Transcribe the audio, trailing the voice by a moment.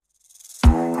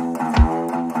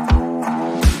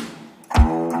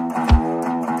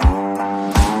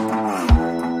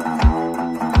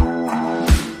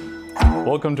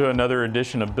Welcome to another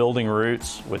edition of Building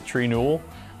Roots with Tree Newell.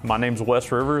 My name's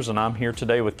Wes Rivers, and I'm here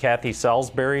today with Kathy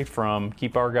Salisbury from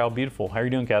Keep Argyle Beautiful. How are you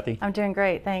doing, Kathy? I'm doing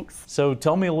great, thanks. So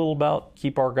tell me a little about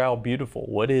Keep Argyle Beautiful.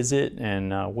 What is it,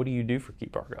 and what do you do for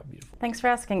Keep Argyle Beautiful? Thanks for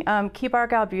asking. Keep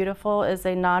Argyle Beautiful is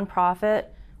a nonprofit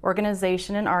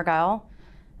organization in Argyle.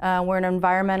 We're an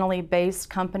environmentally based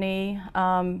company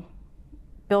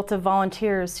built of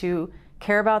volunteers who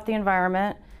care about the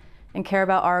environment and care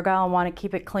about Argyle and want to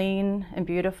keep it clean and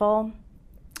beautiful.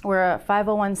 We're a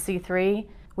 501c3.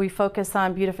 We focus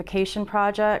on beautification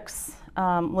projects,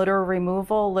 litter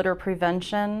removal, litter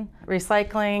prevention,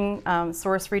 recycling,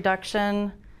 source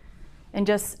reduction, and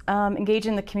just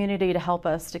engaging the community to help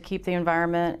us to keep the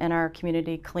environment and our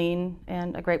community clean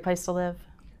and a great place to live.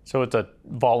 So it's a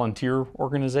volunteer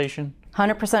organization?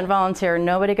 100% volunteer.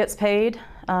 Nobody gets paid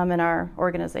in our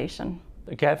organization.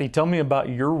 Kathy, tell me about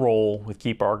your role with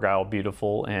Keep Argyle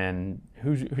Beautiful, and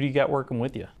who do you got working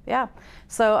with you? Yeah,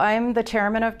 so I'm the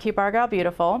chairman of Keep Argyle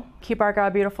Beautiful. Keep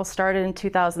Argyle Beautiful started in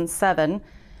 2007,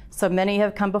 so many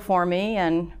have come before me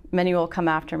and many will come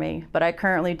after me. But I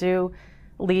currently do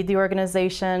lead the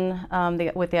organization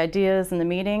with the ideas and the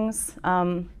meetings.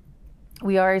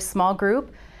 We are a small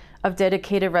group of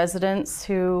dedicated residents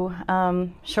who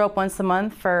show up once a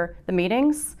month for the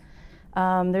meetings.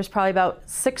 There's probably about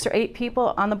 6 or 8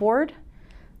 people on the board,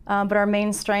 but our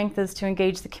main strength is to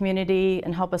engage the community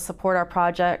and help us support our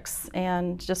projects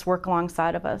and just work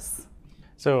alongside of us.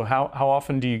 So how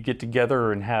often do you get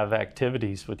together and have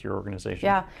activities with your organization?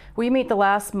 Yeah, we meet the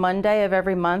last Monday of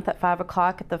every month at 5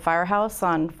 o'clock at the firehouse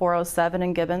on 407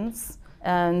 in Gibbons.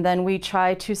 And then we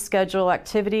try to schedule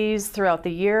activities throughout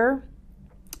the year.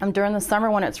 During the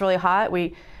summer when it's really hot,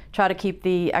 we try to keep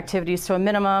the activities to a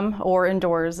minimum or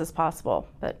indoors as possible,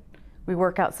 but we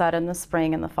work outside in the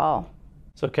spring and the fall.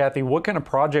 So Kathy, what kind of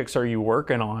projects are you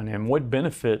working on, and what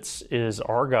benefits is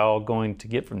Argyle going to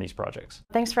get from these projects?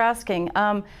 Thanks for asking.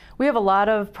 We have a lot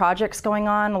of projects going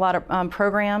on, a lot of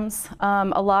programs.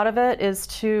 A lot of it is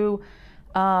to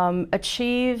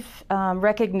achieve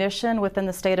recognition within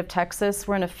the state of Texas.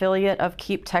 We're an affiliate of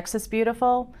Keep Texas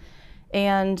Beautiful,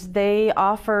 and they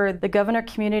offer the Governor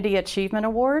Community Achievement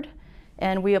Award,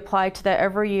 and we apply to that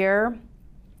every year.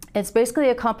 It's basically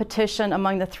a competition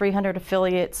among the 300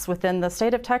 affiliates within the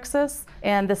state of Texas,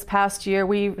 and this past year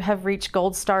we have reached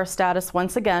Gold Star status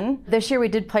once again. This year we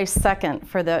did place second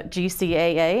for the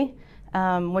GCAA,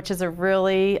 which is a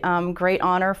really great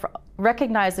honor for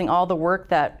recognizing all the work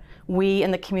that we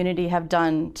in the community have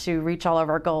done to reach all of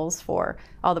our goals for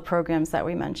all the programs that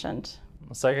we mentioned.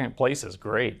 Second place is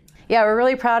great. Yeah, we're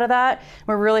really proud of that.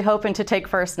 We're really hoping to take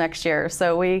first next year.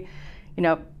 So we,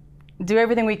 do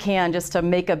everything we can just to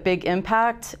make a big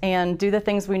impact and do the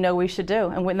things we know we should do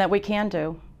and that we can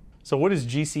do. So what is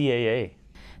GCAA?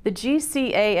 The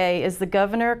GCAA is the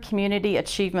Governor Community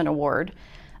Achievement Award.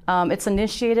 It's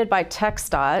initiated by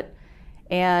TxDOT,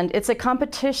 and it's a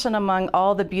competition among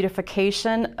all the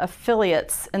beautification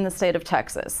affiliates in the state of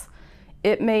Texas.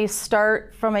 It may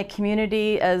start from a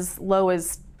community as low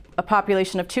as a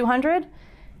population of 200,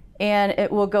 and it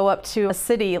will go up to a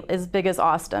city as big as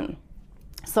Austin.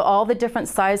 So all the different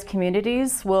size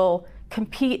communities will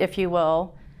compete, if you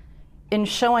will, in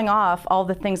showing off all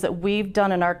the things that we've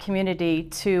done in our community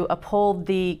to uphold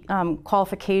the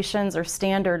qualifications or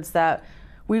standards that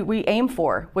we aim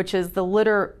for, which is the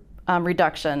litter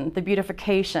reduction, the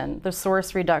beautification, the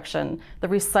source reduction, the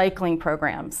recycling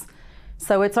programs.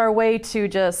 So it's our way to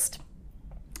just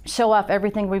show off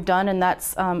everything we've done, and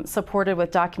that's supported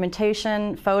with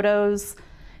documentation, photos.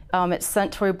 It's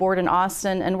sent to a board in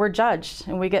Austin, and we're judged,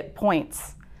 and we get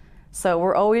points. So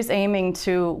we're always aiming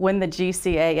to win the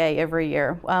GCAA every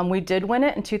year. We did win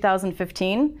it in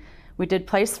 2015. We did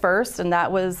place first, and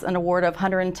that was an award of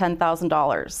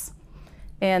 $110,000.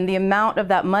 And the amount of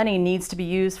that money needs to be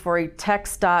used for a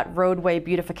TxDOT roadway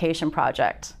beautification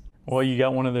project. Well, you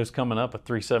got one of those coming up at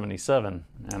 377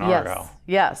 in Argyle.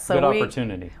 Yes. So good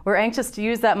opportunity. We're anxious to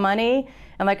use that money,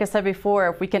 and like I said before,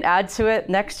 if we can add to it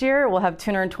next year, we'll have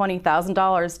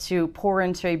 $220,000 to pour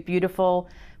into a beautiful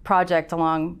project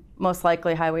along most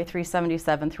likely Highway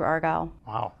 377 through Argyle.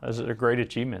 Wow, those are great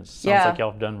achievements. Sounds Yeah. like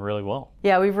y'all have done really well.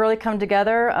 Yeah, we've really come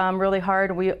together really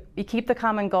hard. We keep the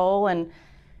common goal, and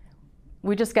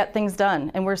we just get things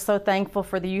done. And we're so thankful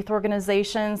for the youth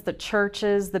organizations, the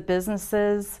churches, the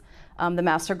businesses, the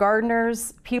master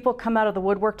gardeners. People come out of the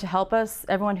woodwork to help us,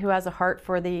 everyone who has a heart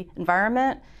for the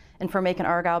environment and for making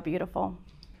Argyle beautiful.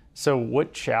 So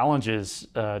what challenges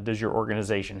does your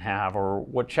organization have, or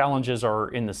what challenges are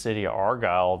in the city of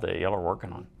Argyle that y'all are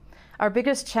working on? Our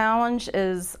biggest challenge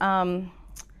is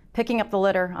picking up the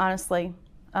litter, honestly.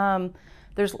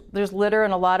 There's litter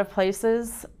in a lot of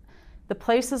places. The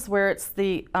places where it's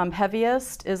the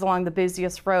heaviest is along the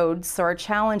busiest roads, so our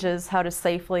challenge is how to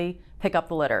safely pick up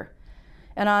the litter.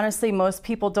 And honestly, most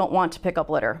people don't want to pick up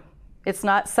litter. It's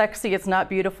not sexy, it's not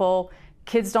beautiful,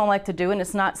 kids don't like to do it, and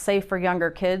it's not safe for younger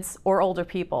kids or older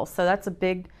people. So that's a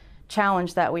big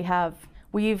challenge that we have.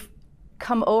 We've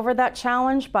come over that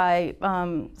challenge by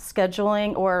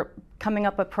scheduling or coming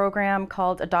up with a program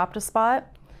called Adopt a Spot.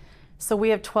 So we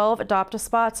have 12 Adopt a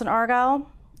Spots in Argyle,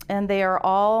 and they are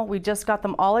all, we just got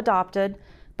them all adopted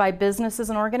by businesses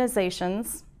and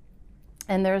organizations.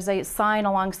 And there's a sign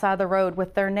alongside the road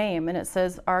with their name, and it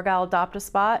says Argyle Adopt a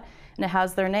Spot, and it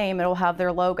has their name, it'll have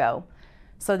their logo.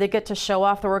 So they get to show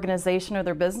off their organization or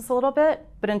their business a little bit,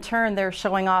 but in turn they're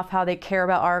showing off how they care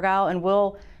about Argyle and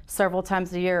will several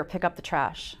times a year pick up the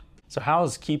trash. So how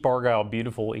is Keep Argyle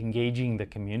Beautiful engaging the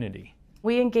community?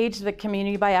 We engage the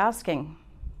community by asking.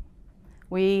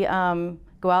 We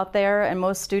go out there, and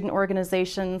most student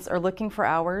organizations are looking for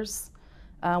hours.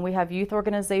 We have youth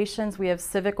organizations, we have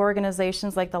civic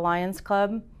organizations like the Lions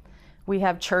Club. We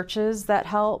have churches that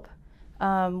help.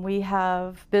 We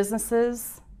have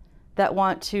businesses that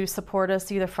want to support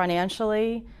us either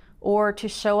financially or to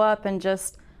show up and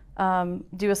just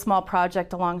do a small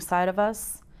project alongside of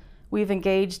us. We've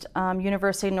engaged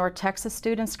University of North Texas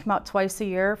students to come out twice a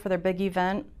year for their big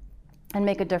event and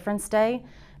Make a Difference Day.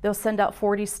 They'll send out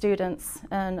 40 students,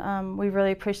 and we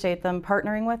really appreciate them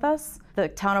partnering with us. The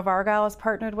town of Argyle has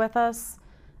partnered with us.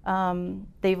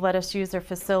 They've let us use their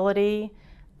facility.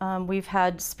 We've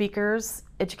had speakers,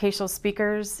 educational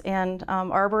speakers, and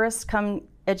arborists come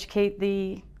educate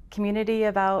the community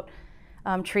about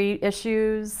tree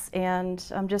issues and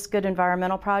just good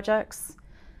environmental projects.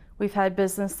 We've had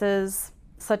businesses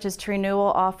such as Tree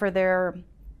Newell offer their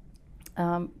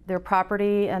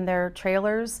property and their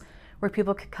trailers where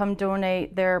people could come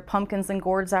donate their pumpkins and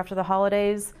gourds after the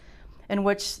holidays, in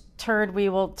which turn we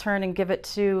will turn and give it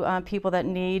to people that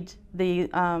need the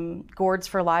gourds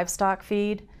for livestock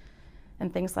feed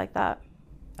and things like that.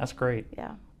 That's great.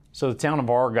 Yeah. So the town of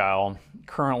Argyle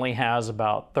currently has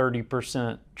about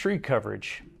 30% tree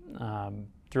coverage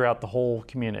throughout the whole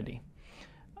community.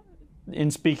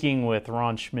 In speaking with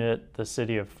Ron Schmidt, the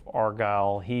city of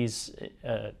Argyle, he's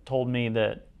told me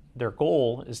that their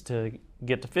goal is to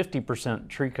get to 50%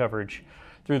 tree coverage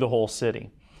through the whole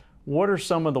city. What are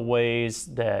some of the ways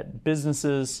that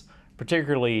businesses,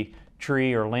 particularly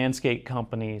tree or landscape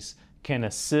companies, can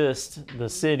assist the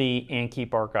city and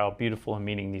Keep Argyle Beautiful in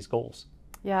meeting these goals?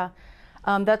 Yeah,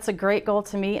 that's a great goal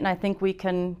to meet, and I think we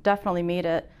can definitely meet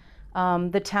it.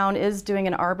 The town is doing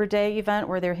an Arbor Day event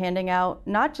where they're handing out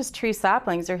not just tree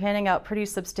saplings, they're handing out pretty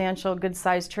substantial,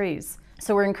 good-sized trees.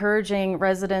 So we're encouraging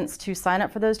residents to sign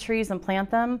up for those trees and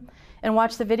plant them, and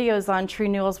watch the videos on Tree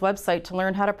Newell's website to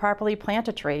learn how to properly plant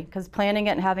a tree, because planting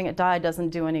it and having it die doesn't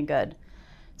do any good.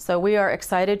 So we are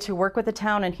excited to work with the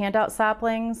town and hand out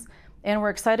saplings, and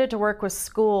we're excited to work with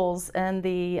schools and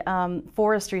the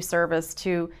forestry service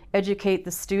to educate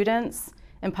the students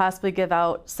and possibly give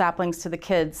out saplings to the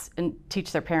kids and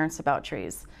teach their parents about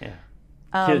trees.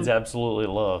 Yeah. Kids absolutely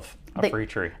love a free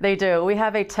tree. They do. We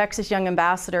have a Texas Young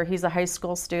Ambassador. He's a high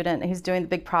school student, and he's doing the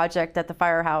big project at the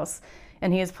firehouse.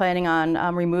 And he is planning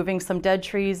on removing some dead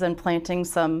trees and planting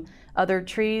some other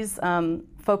trees,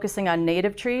 focusing on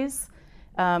native trees.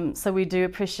 So we do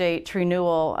appreciate Tree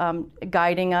Newell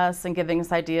guiding us and giving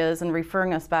us ideas and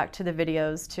referring us back to the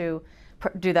videos to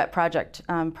do that project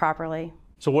properly.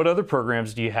 So what other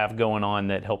programs do you have going on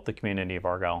that help the community of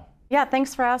Argyle? Yeah,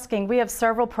 thanks for asking. We have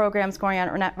several programs going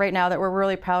on right now that we're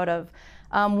really proud of.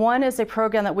 One is a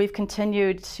program that we've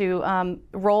continued to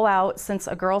roll out since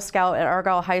a Girl Scout at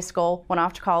Argyle High School went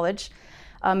off to college.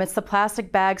 It's the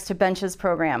Plastic Bags to Benches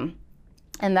program.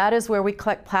 And that is where we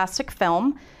collect plastic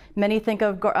film. Many think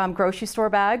of grocery store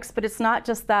bags, but it's not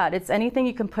just that. It's anything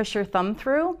you can push your thumb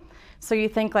through. So you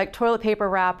think like toilet paper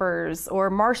wrappers or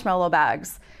marshmallow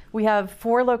bags. We have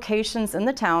 4 locations in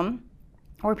the town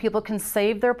where people can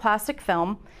save their plastic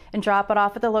film and drop it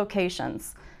off at the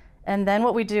locations. And then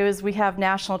what we do is we have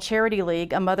National Charity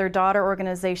League, a mother-daughter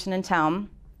organization in town.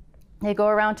 They go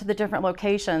around to the different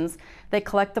locations, they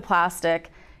collect the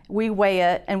plastic, we weigh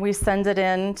it, and we send it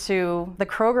in to the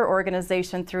Kroger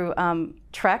organization through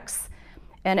Trex.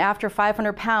 And after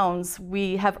 500 pounds,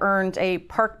 we have earned a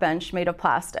park bench made of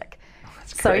plastic.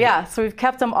 So yeah, so we've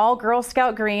kept them all Girl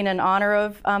Scout green in honor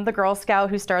of the Girl Scout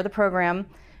who started the program.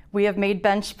 We have made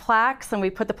bench plaques, and we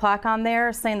put the plaque on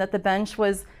there saying that the bench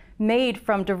was made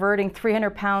from diverting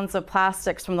 300 pounds of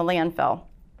plastics from the landfill.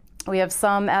 We have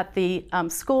some at the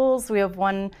schools. We have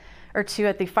one or 2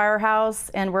 at the firehouse,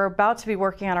 and we're about to be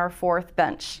working on our 4th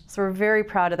bench. So we're very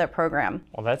proud of that program.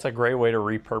 Well, that's a great way to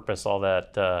repurpose all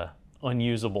that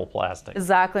unusable plastic.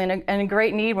 Exactly, and a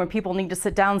great need when people need to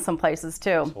sit down some places too.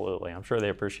 Absolutely. I'm sure they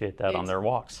appreciate that on their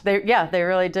walks. Yeah, they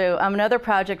really do. Another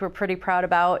project we're pretty proud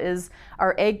about is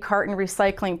our egg carton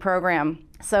recycling program.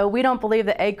 So we don't believe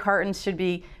that egg cartons should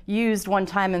be used one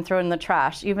time and thrown in the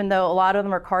trash, even though a lot of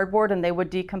them are cardboard and they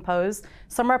would decompose.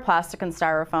 Some are plastic and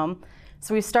styrofoam.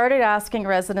 So we started asking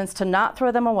residents to not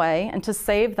throw them away and to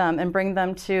save them and bring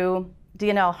them to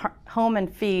D&L Home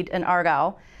and Feed in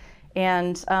Argyle.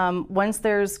 And once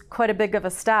there's quite a big of a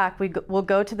stack, we'll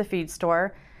go to the feed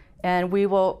store and we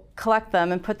will collect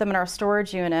them and put them in our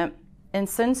storage unit. And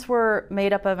since we're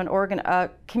made up of a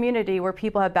community where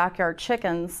people have backyard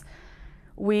chickens,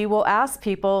 we will ask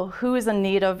people who is in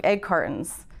need of egg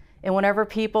cartons. And whenever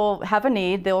people have a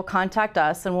need, they will contact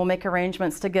us and we'll make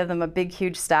arrangements to give them a big,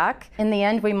 huge stack. In the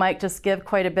end, we might just give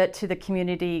quite a bit to the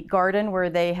community garden where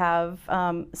they have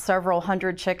several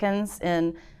hundred chickens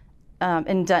in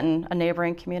Denton, a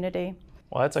neighboring community.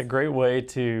 Well, that's a great way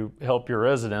to help your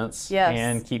residents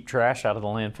and keep trash out of the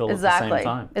landfill at the same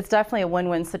time. It's definitely a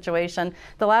win-win situation.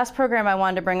 The last program I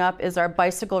wanted to bring up is our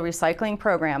bicycle recycling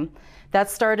program. That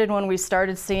started when we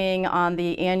started seeing on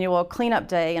the annual cleanup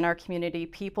day in our community,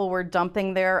 people were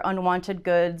dumping their unwanted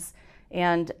goods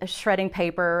and shredding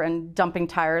paper and dumping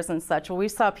tires and such. Well, we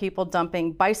saw people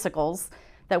dumping bicycles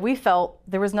that we felt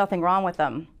there was nothing wrong with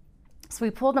them. So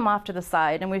we pulled them off to the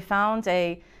side and we found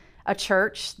a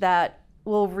church that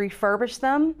will refurbish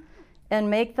them and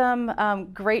make them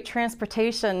great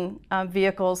transportation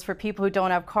vehicles for people who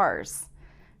don't have cars.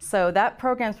 So that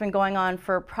program's been going on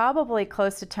for probably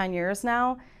close to 10 years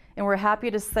now, and we're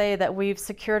happy to say that we've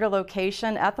secured a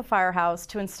location at the firehouse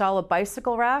to install a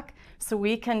bicycle rack so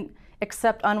we can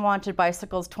accept unwanted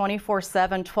bicycles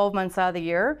 24/7, 12 months out of the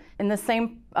year. And the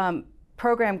same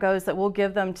program goes that we'll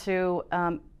give them to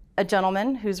a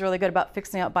gentleman who's really good about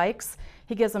fixing up bikes.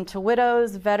 He gives them to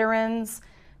widows, veterans,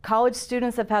 college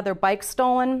students that have had their bikes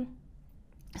stolen.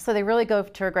 So they really go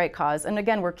to a great cause. And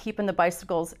again, we're keeping the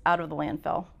bicycles out of the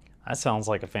landfill. That sounds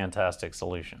like a fantastic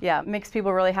solution. Yeah, it makes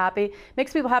people really happy.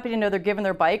 Makes people happy to know they're giving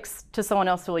their bikes to someone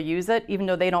else who will use it, even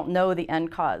though they don't know the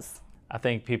end cause. I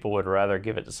think people would rather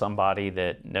give it to somebody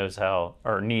that knows how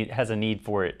or has a need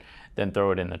for it than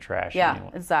throw it in the trash. Yeah,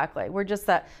 anyway. Exactly. We're just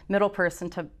that middle person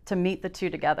to meet the two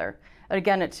together.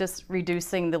 Again, it's just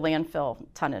reducing the landfill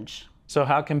tonnage. So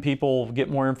how can people get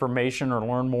more information or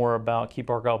learn more about Keep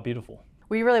Argyle Beautiful?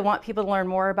 We really want people to learn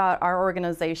more about our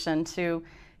organization, to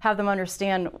have them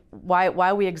understand why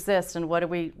we exist and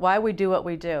why we do what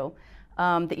we do.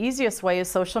 The easiest way is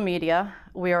social media.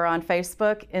 We are on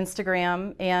Facebook,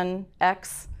 Instagram, and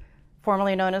X,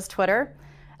 formerly known as Twitter.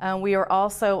 We are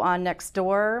also on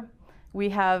Nextdoor. We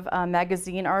have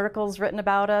magazine articles written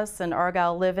about us in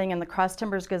Argyle Living and the Cross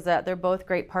Timbers Gazette. They're both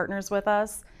great partners with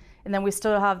us. And then we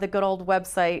still have the good old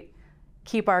website,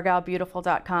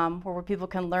 keepargylebeautiful.com, where people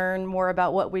can learn more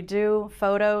about what we do,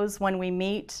 photos, when we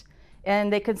meet,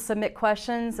 and they can submit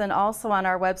questions. And also on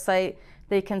our website,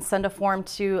 they can send a form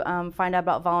to find out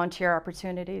about volunteer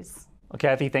opportunities. Well,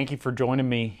 Kathy, thank you for joining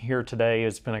me here today.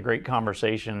 It's been a great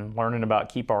conversation learning about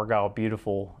Keep Argyle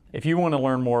Beautiful. If you want to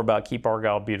learn more about Keep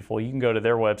Argyle Beautiful, you can go to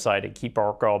their website at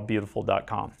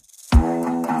keepargylebeautiful.com.